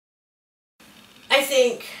I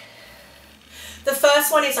think the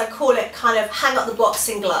first one is, I call it kind of hang up the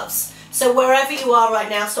boxing gloves. So wherever you are right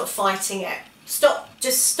now, stop fighting it.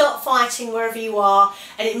 Just stop fighting wherever you are.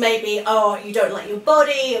 And it may be, oh, you don't like your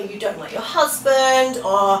body, or you don't like your husband,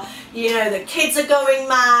 or, you know, the kids are going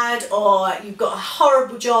mad, or you've got a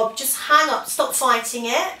horrible job. Just hang up, stop fighting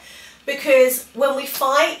it. Because when we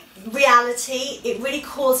fight reality, it really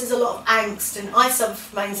causes a lot of angst, and I suffer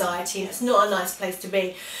from anxiety, and it's not a nice place to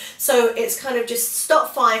be. So it's kind of just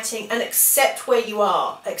stop fighting and accept where you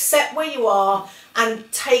are. Accept where you are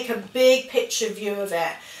and take a big picture view of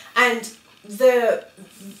it. And the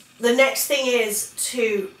next thing is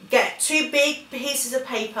to get 2 big pieces of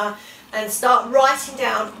paper and start writing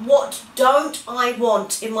down, what don't I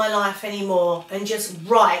want in my life anymore, and just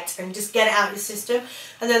write and just get it out of your system.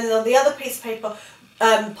 And then on the other piece of paper,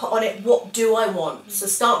 put on it, what do I want? So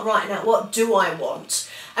start writing out, what do I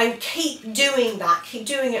want? And keep doing that, keep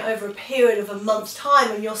doing it over a period of a month's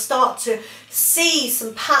time, and you'll start to see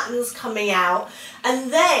some patterns coming out.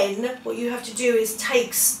 And then what you have to do is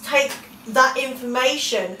take that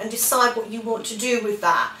information and decide what you want to do with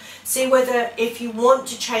that. See whether, if you want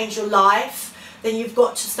to change your life, then you've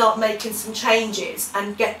got to start making some changes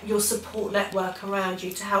and get your support network around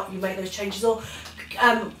you to help you make those changes, or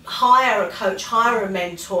hire a coach, hire a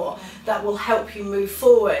mentor that will help you move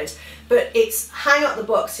forward. But it's hang up the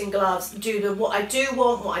boxing gloves, do the what I do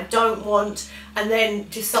want, what I don't want, and then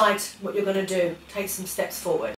decide what you're going to do. Take some steps forward.